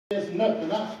There's nothing.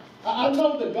 I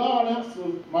know that God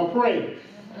answers my prayers.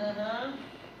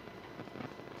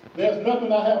 There's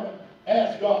nothing I haven't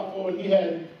asked God for and He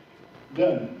hadn't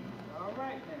done it. All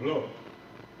right then.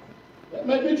 That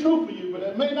may be true for you, but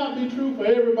that may not be true for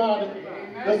everybody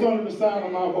that's under the sound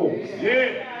of my voice.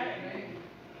 Yeah.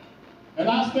 And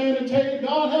I stand and tell you,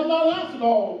 God has not answered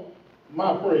all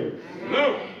my prayers.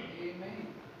 No.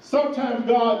 Sometimes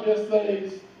God just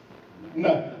says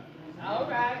nothing. All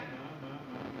right.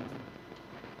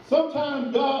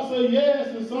 Sometimes God says yes,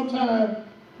 and sometimes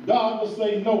God will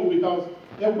say no, because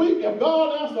if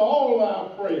God answers all of our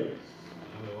prayers,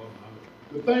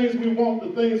 the things we want,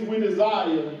 the things we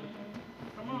desire,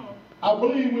 I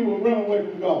believe we will run away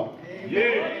from God.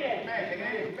 Yeah.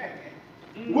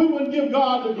 We wouldn't give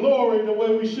God the glory the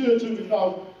way we should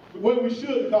because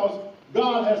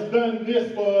God has done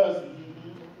this for us,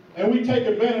 and we take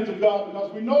advantage of God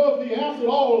because we know if He answered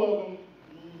all of them,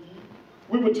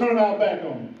 we would turn our back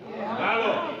on Him.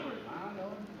 Yeah.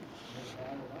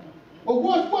 But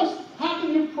how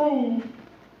can you prove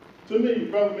to me,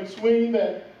 Brother McSween,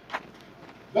 that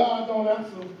God don't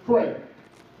answer prayer?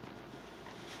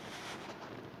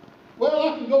 Well,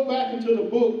 I can go back into the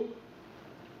book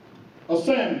of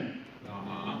Samuel.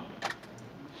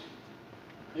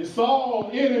 And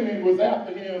Saul's enemy was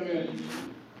after him, and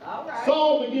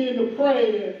Saul began to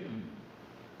pray, and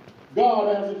God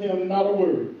answered him not a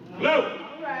word. No.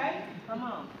 All right. Come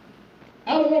on.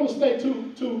 I don't want to stay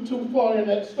too far in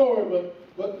that story,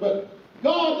 but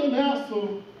God didn't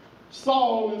answer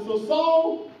Saul, and so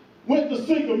Saul went to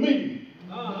seek a meeting.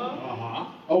 A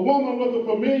woman with a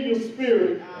familiar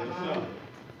spirit,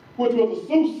 which was a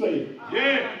soothsayer.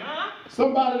 Yeah.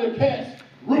 Somebody that cast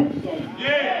roots on him.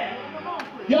 Yeah.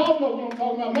 Y'all know what I'm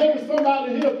talking about. Maybe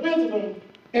somebody here visit them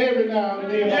every now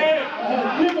and then.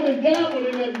 Yeah. Has given and gambled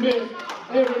in that mess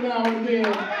every now and then.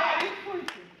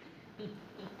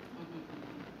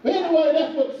 But anyway,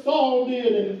 that's what Saul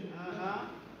did.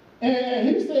 And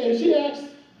he said, she asked,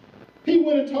 he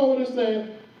went and told her,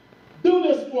 said, do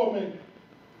this for me,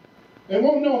 and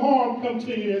won't no harm come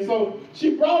to you. And so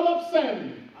she brought up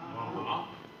Samuel.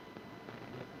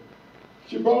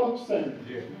 She brought up Samuel.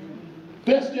 Yeah.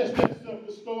 That's just that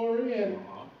simple story. And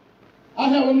I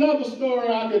have another story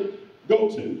I could go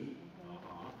to.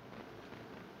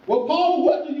 Well, Paul,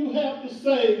 what do you have to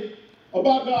say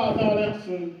about God not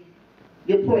answering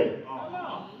your prayer?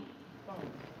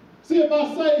 See, if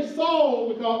I say Saul,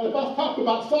 because if I talk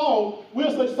about Saul,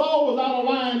 we'll say Saul was out of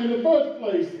line in the first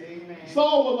place. Amen.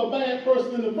 Saul was a bad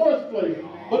person in the first place.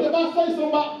 But if I say something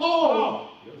about Paul,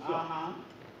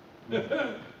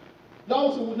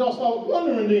 y'all start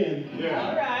wondering then. Yeah.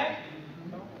 All right.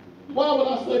 Why would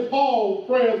I say Paul's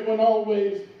prayers weren't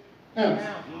always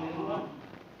answered?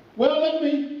 Well, let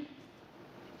me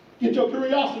get your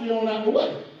curiosity on out the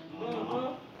way.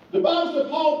 The Bible said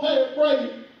Paul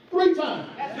prayed 3 times.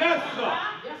 Yes,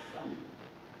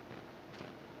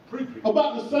 sir.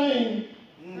 About the same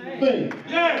thing.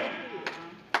 Yeah.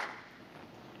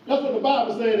 That's what the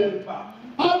Bible said. And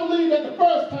I believe that the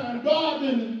first time God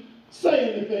didn't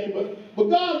say anything, but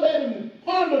God let him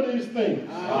ponder these things.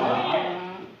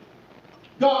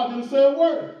 God didn't say a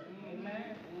word.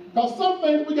 Because some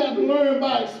things we got to learn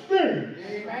by experience.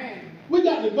 We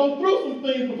got to go through some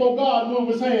things before God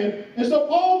moves his hand. And so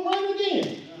Paul prayed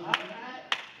again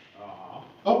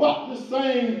about the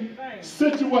same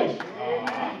situation.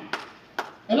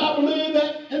 And I believe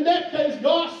that in that case,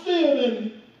 God still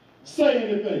didn't say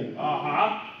anything.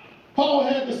 Paul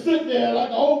had to sit there, like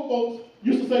the old folks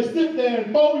used to say, sit there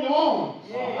and fold your arms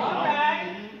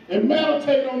and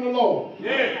meditate on the Lord.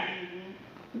 Yeah.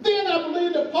 Then I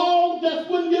believe that Paul just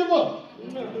wouldn't give up.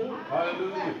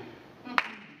 Hallelujah.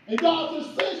 And God said,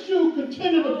 since you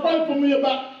continue to pray for me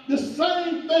about the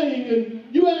same thing and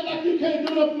you act like you can't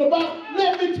do nothing about it,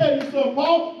 let me tell you something,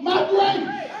 Paul, my grace.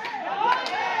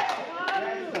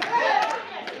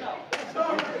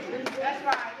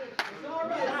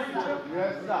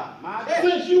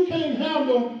 Since you can't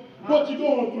handle what you're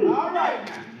going through.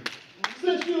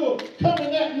 Since you're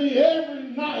coming at me every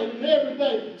night and every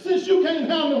day, since you can't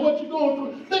handle what you're going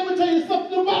through, let me tell you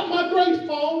something about my grace,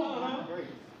 Paul.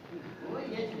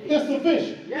 It's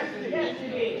sufficient.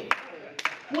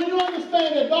 When you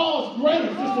understand that God's grace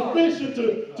is sufficient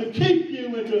to keep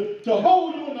you and to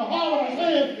hold you in the hollow of his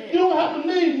hand, you don't have to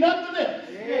need nothing else.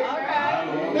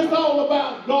 It's all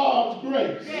about God's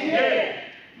grace.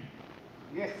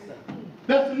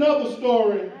 That's another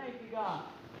story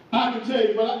I can tell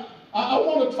you, but I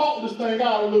want to talk this thing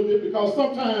out a little bit because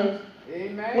sometimes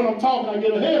when I'm talking, I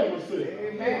get ahead of myself.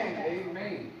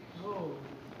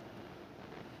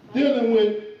 Dealing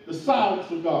with the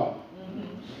silence of God.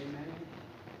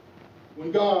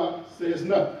 when God says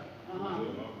nothing.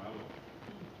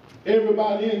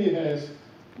 Everybody in here has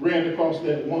ran across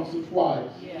that once or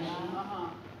twice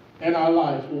in our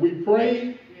lives where we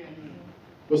prayed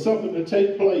for something to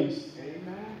take place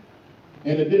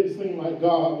and it didn't seem like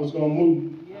God was going to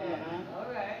move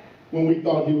when we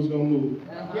thought he was going to move.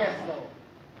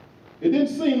 It didn't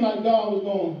seem like God was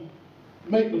going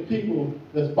to make the people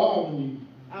that's bothering you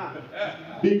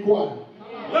be quiet.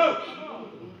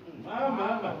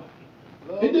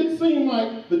 It didn't seem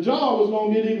like the job was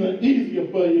going to get even easier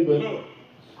for you, but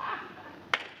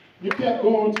you kept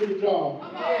going to the job.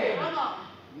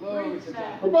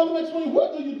 But Brother McSween,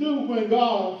 what do you do when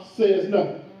God says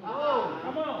nothing?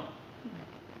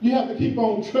 You have to keep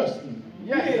on trusting.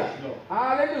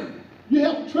 Hallelujah. You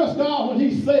have to trust God when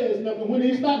he says nothing, when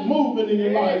he's not moving in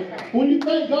your life. When you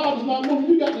think God is not moving,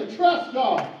 you got to trust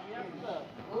God.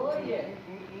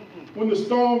 When the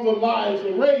storms of life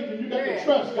are raging, you got to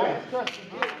trust God.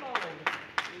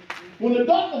 When the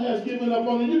doctor has given up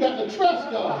on you, you got to trust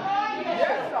God.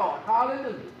 Yes, Lord.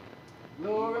 Hallelujah.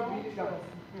 Glory be to God.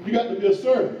 You got to be a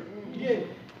servant.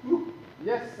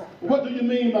 Yes, sir. What do you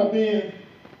mean by being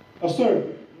a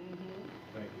servant?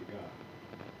 Thank you, God.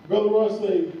 Brother Roy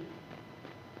said,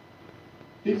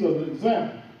 he's an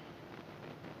example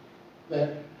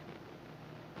that,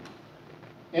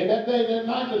 and that day, that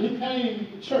night that he came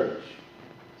to church,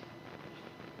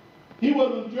 he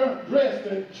wasn't dressed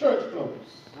in church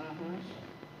clothes.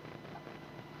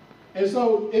 And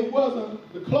so it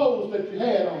wasn't the clothes that you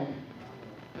had on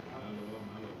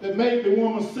that made the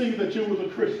woman see that you was a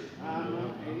Christian.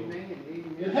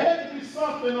 It had to be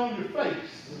something on your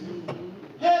face.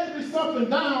 It had to be something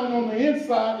down on the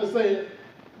inside that said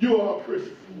you are a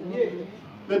Christian.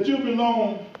 That you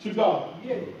belong to God.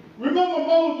 Remember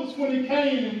Moses when he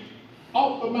came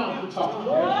off the mountaintop.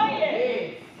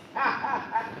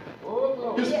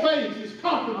 His face, his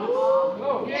confidence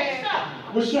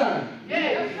was shining.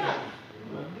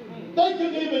 They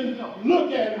couldn't even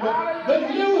look at him, but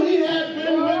they knew he had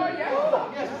been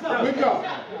with God.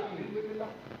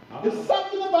 It's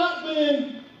something about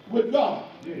being with God.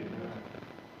 You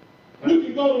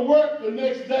can go to work the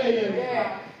next day and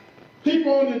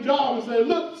people on the job and say, it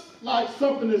looks like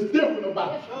something is different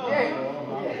about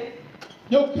you.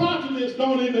 Your confidence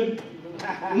don't even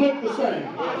look the same.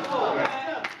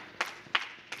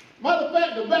 Matter of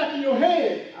fact, the back of your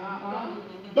head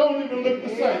don't even look the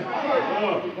same.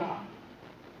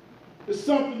 It's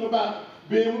something about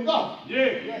being with God.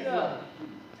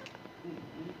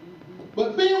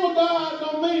 But being with God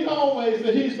don't mean always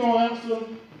that he's going to answer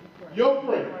your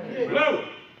prayer.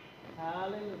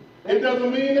 It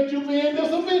doesn't mean that you're being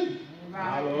disobedient.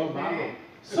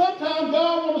 Sometimes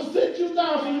God wants to sit you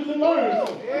down so you can learn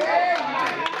something.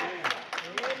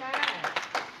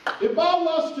 If I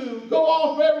was to go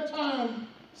off every time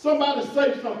somebody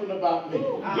say something about me,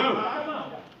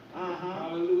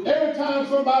 every time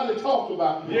somebody talked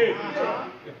about me,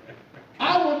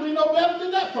 I would be no better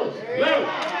than that person.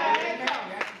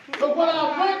 So what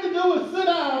I've learned to do is sit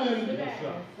down and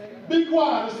be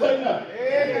quiet and say nothing.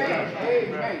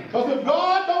 Because if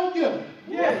God don't give it,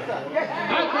 I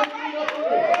can't be up for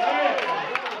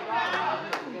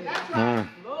it.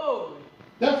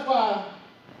 That's why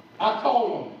I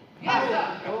call on him.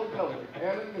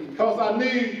 Because I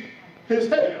need his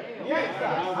help.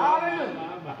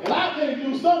 And I can't do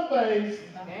some things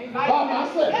by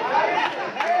myself.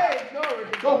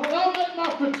 So when I make my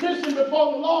petition before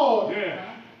the Lord,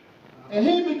 and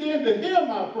he began to hear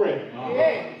my prayer,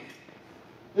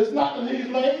 it's not that he's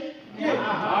late.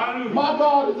 My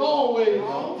God is always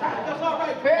on time.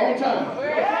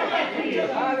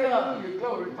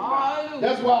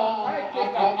 That's why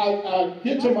I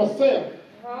get to myself.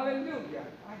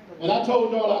 And I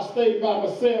told y'all I stayed by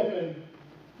myself, and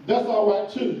that's all right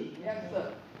too.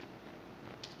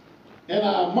 And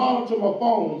I monitor my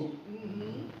phones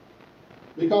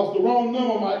because the wrong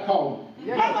number might call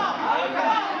me.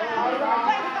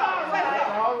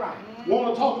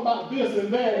 Want to talk about this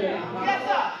and that, and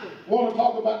want to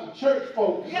talk about the church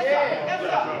folks.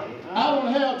 I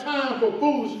don't have time for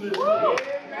foolishness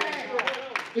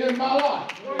in my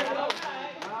life.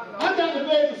 I got to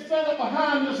be able to stand up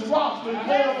behind this roster and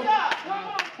tell them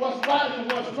what's right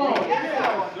and what's wrong,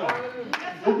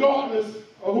 regardless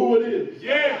of who it is.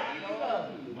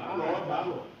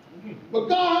 But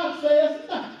God says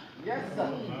nothing.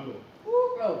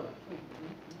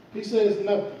 He says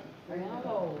nothing.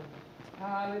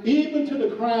 Even to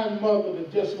the crying mother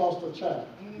that just lost her child,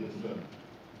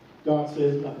 God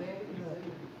says nothing.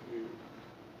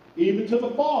 Even to the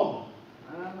father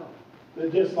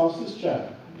that just lost his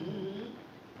child,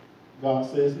 God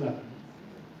says nothing.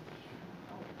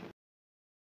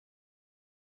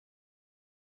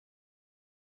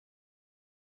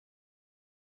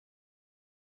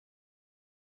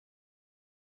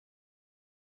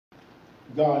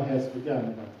 God has forgotten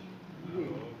about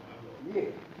you.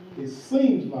 Yeah. It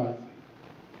seems like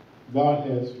God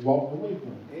has walked away from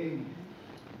you. Amen.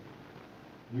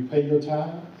 You pay your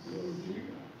tithes.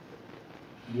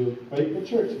 You're a faithful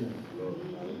church member.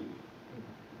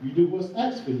 You do what's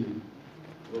asked for you.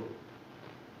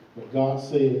 But God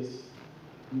says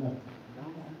nothing.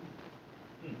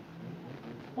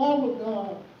 Why would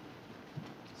God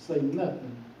say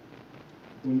nothing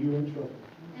when you're in trouble?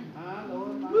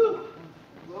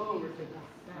 Glory to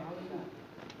God.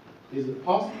 Is it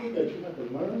possible that you have to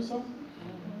learn something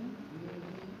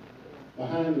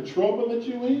behind the trouble that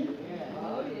you're in?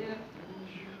 Oh, yeah.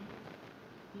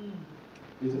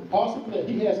 Is it possible that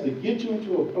He has to get you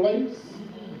into a place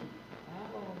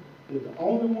that the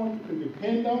only one you can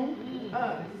depend on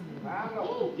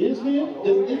is Him?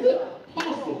 Is it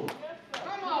possible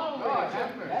Come on, God.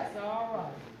 That's all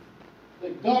right.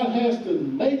 that God has to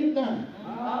lay you down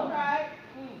All right.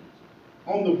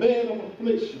 on the bed of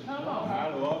affliction Come on.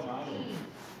 My Lord, my Lord.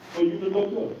 for you to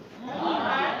look up? All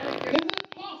right. Is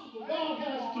it possible God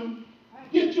has to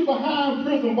get you behind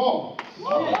prison bars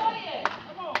Oh, yeah.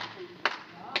 Come on.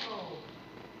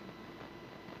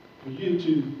 for you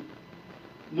to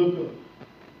look up?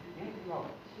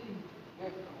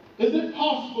 Is it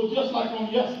possible, just like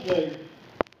on yesterday,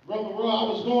 Brother Roy, I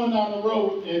was going down the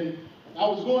road and I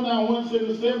was going down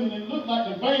 177 and it looked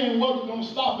like the van wasn't going to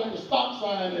stop at the stop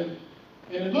sign and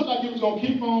it looked like it was going to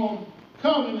keep on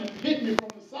coming and hit me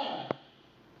from the side.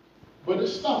 But it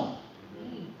stopped.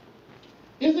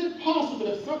 Is it possible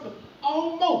that something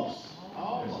almost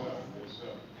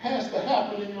has to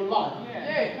happen in your life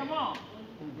Yeah. Come on.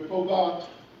 before God,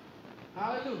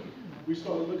 Hallelujah. we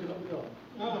started looking up God?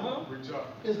 Preach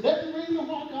up. Is that the reason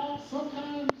why God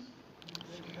sometimes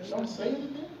don't say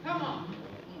anything? Come on.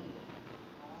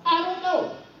 I don't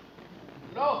know.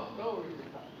 No, glory to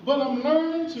God. But I'm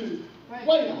learning to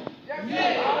wait on him.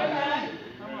 Yeah. All right.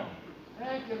 Come on.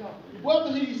 Thank you, Lord.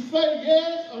 Whether he say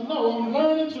yes or no, I'm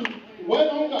learning to wait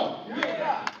on God.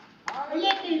 Yeah. But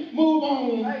let me move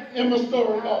on in my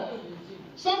story.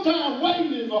 Sometimes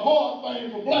waiting is a hard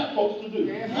thing for black folks to do.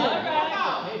 Yes. All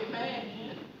right. Amen.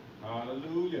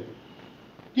 Hallelujah.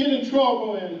 Get in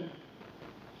trouble and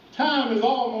time is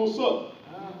almost up.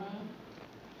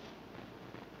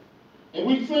 And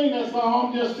we sing that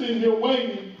song, I'm just sitting here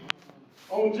waiting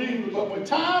on Jesus. But when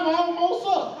time almost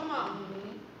up, Come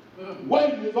on.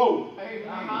 waiting is over. Amen.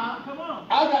 Come on.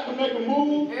 I got to make a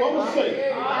move for myself.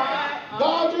 All right.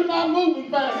 God, you're not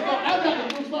moving fast enough. I got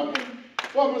to do something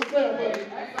for myself. But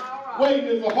That's all right. waiting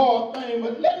is a hard thing.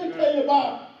 But let me tell you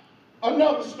about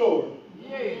another story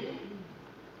Yeah.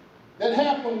 that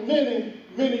happened many,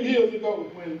 many years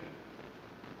ago when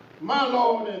my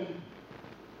Lord and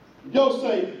your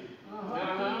Savior,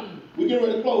 we get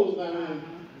ready to close now.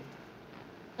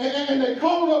 And they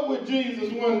called up with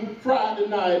Jesus one Friday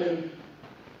night and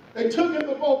they took him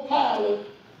before Pilate.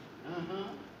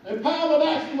 And Pilate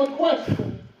asked him a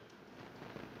question.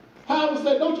 Pilate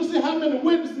said, don't you see how many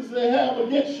witnesses they have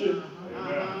against you?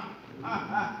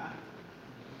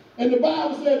 And the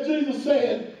Bible said, Jesus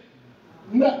said,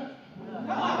 nothing.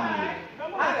 Hallelujah.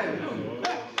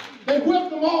 They whipped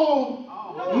them all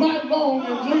night long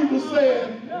and Jesus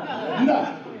said,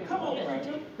 nothing.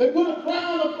 They put a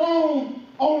crown of thorns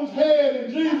on his head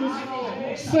and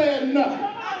Jesus said nothing.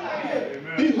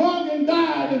 He hung and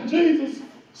died and Jesus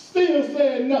still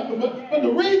said nothing. But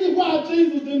the reason why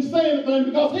Jesus didn't say anything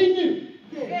because he knew.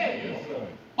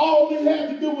 All he had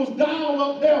to do was dial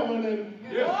up heaven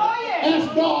and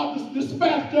ask God to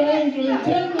dispatch the angel and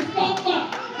tell him to stop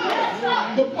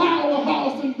by the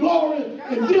powerhouse and glory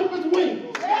and dip his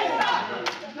wings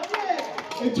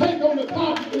and take on the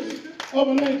confidence of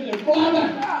an angel and fly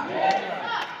down.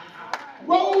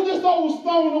 Roll this old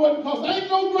stone away because ain't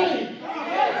no grave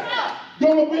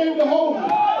gonna be able to hold me.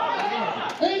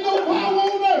 Ain't no power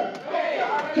on earth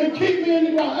can keep me in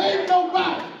the ground. Ain't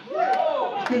nobody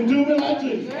can do me like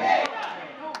Jesus.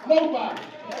 Nobody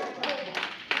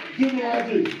do me like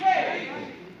Jesus.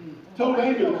 Told the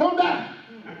angel to come down.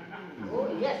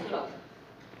 Yes, Lord.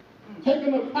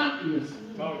 Taking a countenance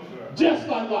just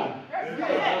like life.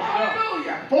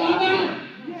 Hallelujah. Fly down.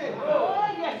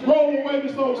 Roll away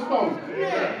this old stone.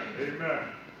 Amen.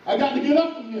 I got to get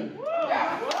up from here.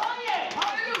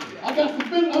 I got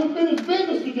some unfinished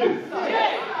business to do.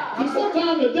 See,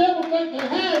 sometimes the devil thinks they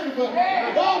have you, but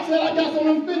God said I got some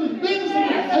unfinished business to do.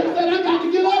 And he said I got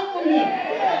to get up from here.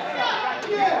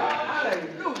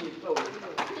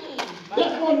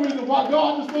 That's one reason why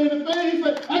God is saying the thing. He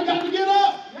said, I got to get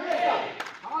up.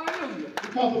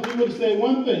 Because if he would have said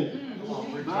one thing,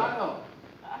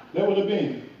 that would have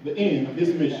been the end of his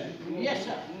mission. Yes,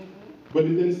 sir. But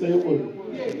he didn't say a word.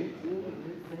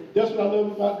 That's what I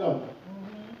love about God.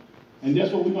 And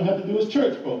that's what we're going to have to do as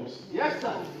church folks. Yes,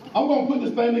 sir. I'm going to put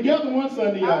this thing together one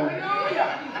Sunday, y'all.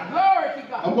 Hallelujah. Glory to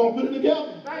God. I'm going to put it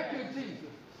together. Thank you, Jesus.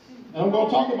 And I'm going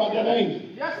to talk about that angel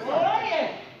Yes, sir.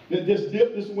 that just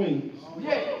dipped his wings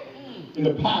Yeah. in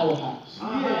the powerhouse.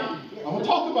 Uh-huh. I'm going to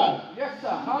talk about it. Yes, sir.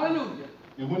 Hallelujah.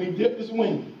 And when he dipped his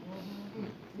wing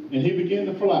and he began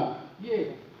to fly, Yeah.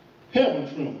 heaven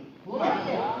trembled.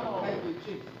 Wow. Thank you,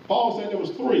 Jesus. Paul said there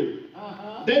was 3.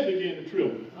 Uh-huh. They began to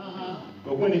tremble. Uh-huh.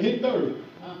 But when it hit the earth,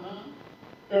 Uh-huh.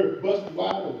 earth busted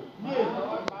wide open. Yeah.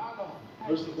 Lord, my Lord.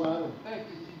 Busted wide open. Thank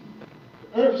you, Jesus.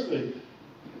 The earth said,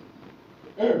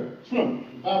 the earth trembled.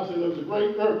 The Bible said there was a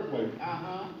great earthquake.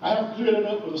 Uh-huh. I have to clear it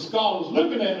up for the scholars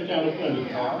looking at me kind of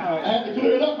funny. I had to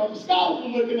clear it up because the scholars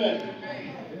were looking at me.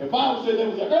 The Bible said there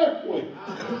was an earthquake.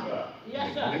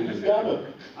 Yes, sir. He just got up.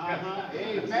 Uh-huh. I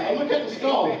Amen. look at the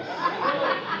scholars.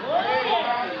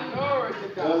 Glory to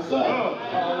God. Yes, sir.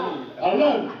 I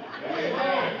love you.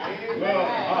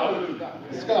 Amen.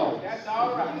 The scholars. That's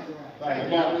all right. I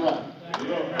got it right.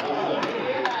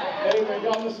 Yes, sir. Amen.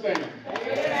 Y'all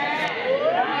understand.